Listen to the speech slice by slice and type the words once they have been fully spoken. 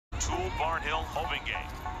Barnhill Hovinge.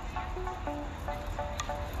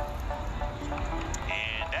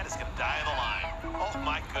 And that is going to die on the line. Oh,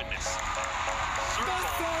 my goodness.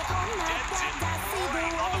 Zerkle deads it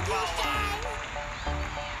right on the foul line.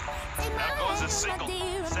 That goes a single.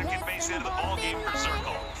 Second base hit of the ball game for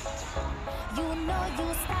Zerkle. You know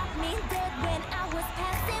you stopped me dead when I was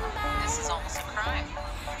passing by. This is almost a crime.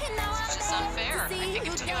 It's just unfair. I think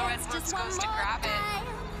if Taylor Edwards goes to grab it,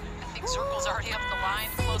 I think Zerkle's already up the line,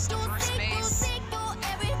 close to first base.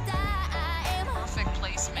 Perfect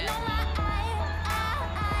placement.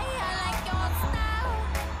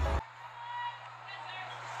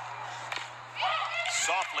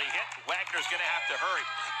 Softly hit. Wagner's going to have to hurry.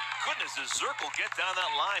 Goodness, does Zerkle get down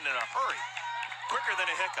that line in a hurry? Quicker than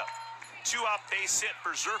a hiccup. 2-out base hit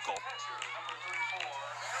for Zerkle.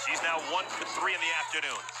 She's now 1 for 3 in the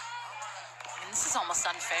afternoon. And this is almost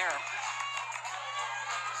unfair.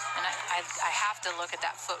 And I have to look at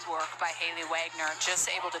that footwork by Haley Wagner, just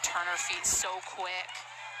able to turn her feet so quick.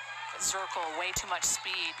 But Zerkle, way too much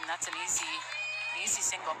speed, and that's an easy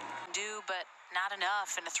single. But not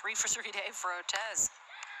enough in a 3-for-3 day for Ortez.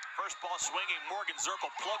 First ball swinging, Morgan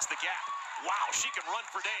Zerkle plugs the gap. Wow, she can run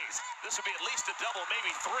for days. This would be at least a double,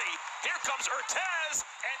 maybe 3. Here comes Ortez,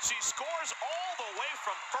 and she scores all the way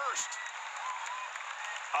from first.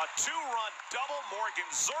 A 2-run double, Morgan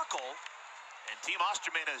Zerkle, and Team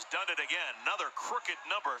Osterman has done it again. Another crooked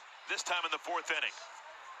number, this time in the 4th inning.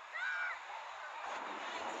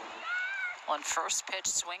 On first pitch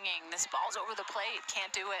swinging, this ball's over the plate.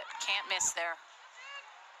 Can't do it, can't miss there.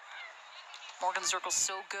 Morgan Zerkle's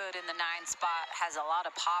so good in the 9 spot, has a lot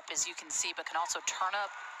of pop, as you can see, but can also turn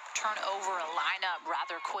over a lineup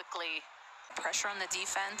rather quickly. Pressure on the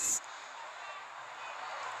defense.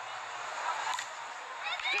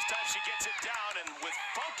 This time she gets it down, and with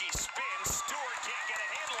funky spin, Stewart can't get a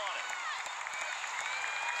handle on it.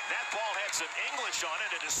 That ball had some English on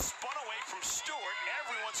it. It is spun away from Stewart.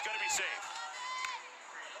 Everyone's going to be safe.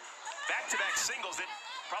 Back-to-back singles that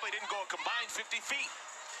probably didn't go a combined 50 feet.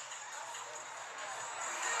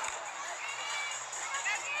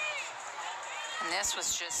 And this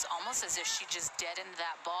was just almost as if she just deadened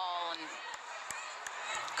that ball and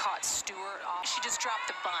caught Stewart off. She just dropped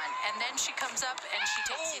the bunt, and then she comes up and she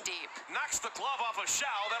takes you deep. Knocks the glove off of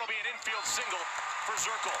Shao. That'll be an infield single for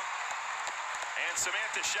Zerkle. And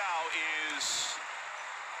Samantha Shao is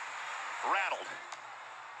rattled.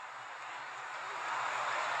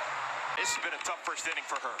 This has been a tough first inning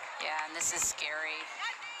for her. Yeah, and this is scary.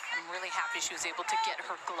 I'm really happy she was able to get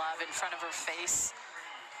her glove in front of her face.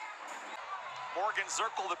 Morgan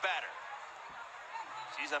Zerkle, the batter.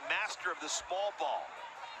 She's a master of the small ball.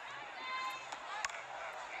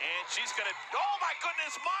 And she's going to, oh my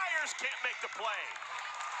goodness, Myers can't make the play.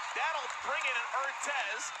 That'll bring in an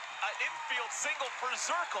Ortez, an infield single for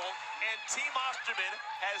Zerkle, and Team Osterman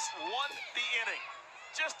has won the inning.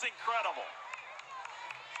 Just incredible.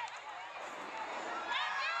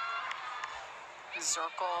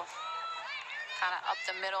 Zerkle kind of up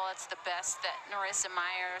the middle. That's the best that Narissa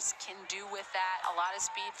Myers can do with that. A lot of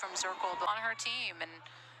speed from Zerkle on her team, and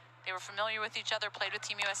they were familiar with each other, played with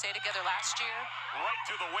Team USA together last year. Right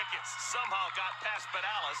to the wickets, somehow got past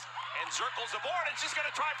Benalis, and Zerkle's aboard, and she's going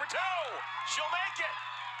to try for 2. She'll make it.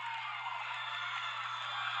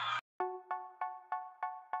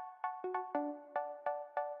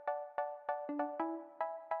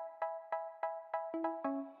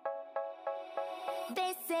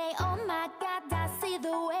 They say, oh my God, I see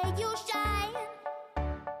the way you shine.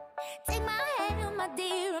 Take my hand, my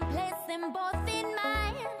dear, and place them both in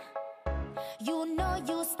mine. You know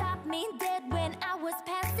you stopped me dead when I was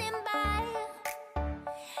passing by.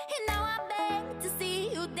 And now I beg to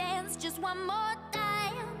see you dance just one more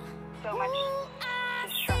time. So much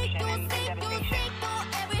destruction and devastation.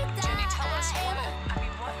 Jenny, tell us what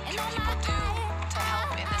can people do to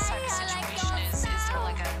help in this type of situation? Is there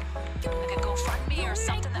like a GoFundMe or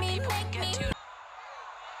something that people can get to?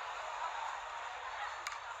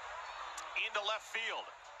 Into left field.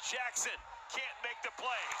 Jackson can't make the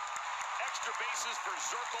play. Extra bases for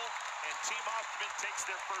Zerkle, and Team Osterman takes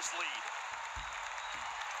their first lead.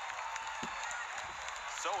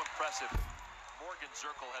 So impressive Morgan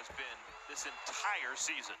Zerkle has been this entire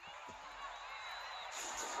season.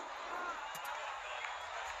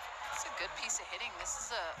 It's a good piece of hitting. This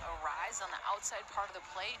is a rise on the outside part of the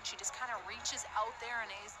plate, and she just kind of reaches out there and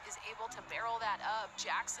is able to barrel that up.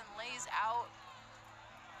 Jackson lays out.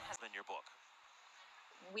 In your book.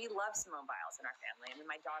 We love Simone Biles in our family. I mean,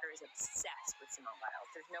 my daughter is obsessed with Simone Biles.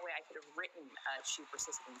 There's no way I could have written She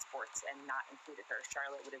Persisted in Sports and not included her.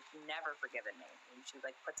 Charlotte would have never forgiven me. And she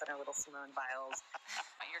puts on her little Simone Biles.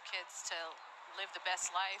 Want your kids to live the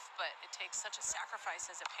best life, but it takes such a sacrifice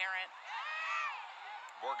as a parent.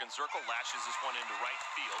 Morgan Zerkle lashes this one into right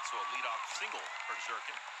field, so a leadoff single for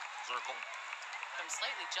Zerkle. I'm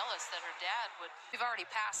slightly jealous that her dad would. We've already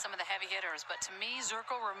passed some of the heavy hitters, but to me,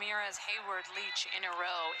 Zerkle, Ramirez, Hayward, Leach in a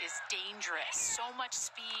row is dangerous. So much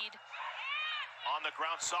speed. On the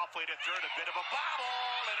ground softly to third, a bit of a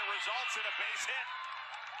bobble, and it results in a base hit.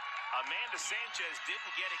 Amanda Sanchez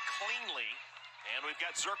didn't get it cleanly, and we've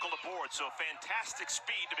got Zerkle aboard, so fantastic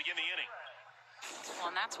speed to begin the inning. Well,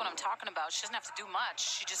 and that's what I'm talking about. She doesn't have to do much.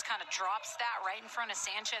 She just kind of drops that right in front of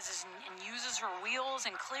Sanchez and uses her wheels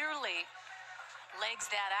and clearly legs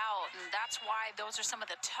that out. And that's why those are some of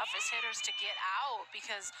the toughest hitters to get out,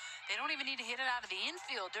 because they don't even need to hit it out of the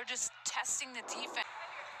infield. They're just testing the defense.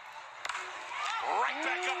 Right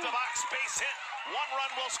back up the box, base hit. One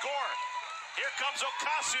run will score. Here comes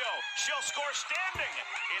Ocasio. She'll score standing.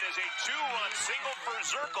 It is a two-run single for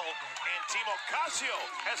Zerkle, and Team Ocasio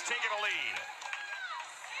has taken a lead.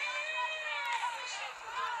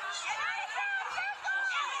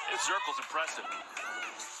 This Zerkle's impressive.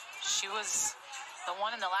 She was the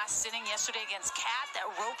one in the last inning yesterday against Kat that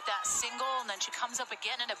roped that single, and then she comes up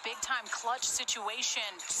again in a big-time clutch situation.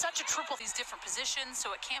 Such a triple, these different positions,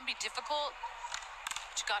 so it can be difficult.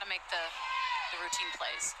 But you got to make the routine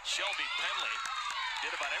plays. Shelby Penley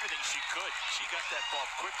did about everything she could. She got that ball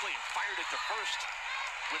quickly and fired it to first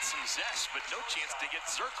with some zest, but no chance to get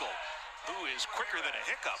Zerkle, who is quicker than a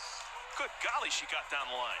hiccup. Good golly, she got down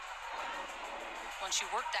the line. When she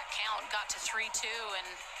worked that count, got to 3-2, and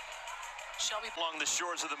Shelby along the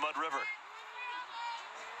shores of the Mud River.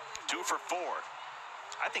 2 for 4.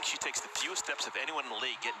 I think she takes the fewest steps of anyone in the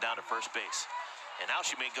league getting down to first base. And now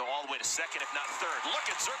she may go all the way to second, if not third. Look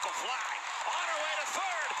at Zerkle fly. On her way to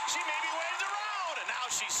third. She maybe waves around, and now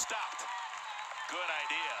she's stopped. Good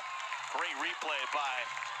idea. Great replay by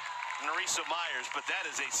Nerissa Myers, but that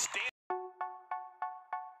is a stand.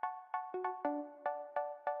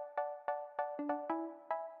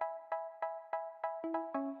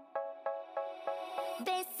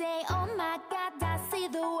 They say, oh my God, I see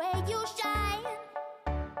the way you shine.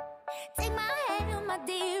 Take my hand, my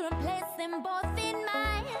dear, and place them both in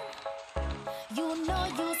mine. You know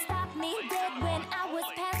you stopped me dead when I was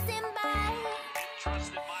passing by.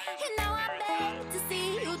 And now I beg to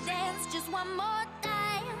see you dance just one more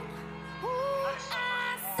time. Ooh,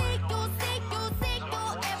 I see you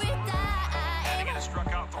every time.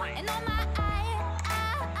 Struck out 3. And on my eye,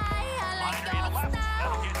 like those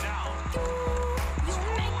That'll get down.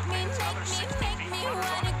 you make me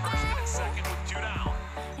wanna cry. Second with 2 down.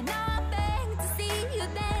 And now I beg to see you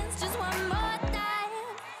dance just one more time.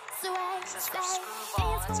 So I This is say, her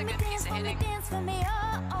screwball. That's a good piece of hitting. dance for me,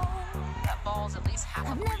 oh, oh. that ball's at least half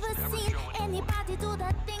I've a never seen anybody do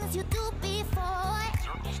the things you do before.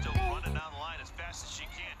 Zerkle still running down the line as fast as she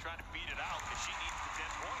can, trying to beat it out because she needs the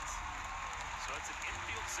 10 points. So it's an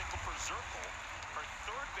infield single for Zerkle, her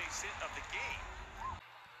third base hit of the game.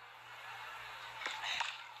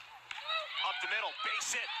 Up the middle,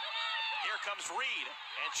 base hit. Here comes Reed,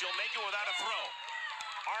 and she'll make it without a throw.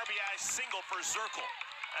 RBI single for Zerkle.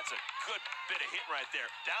 That's a good bit of hit right there.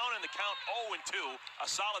 Down in the count 0-2, a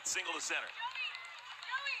solid single to center.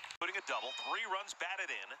 Putting a double, 3 runs batted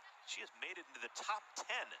in. She has made it into the top 10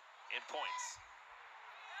 in points.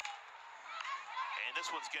 And this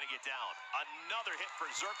one's going to get down. Another hit for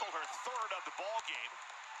Zerkle, her third of the ball game.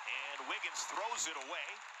 And Wiggins throws it away.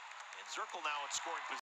 And Zerkle now in scoring position.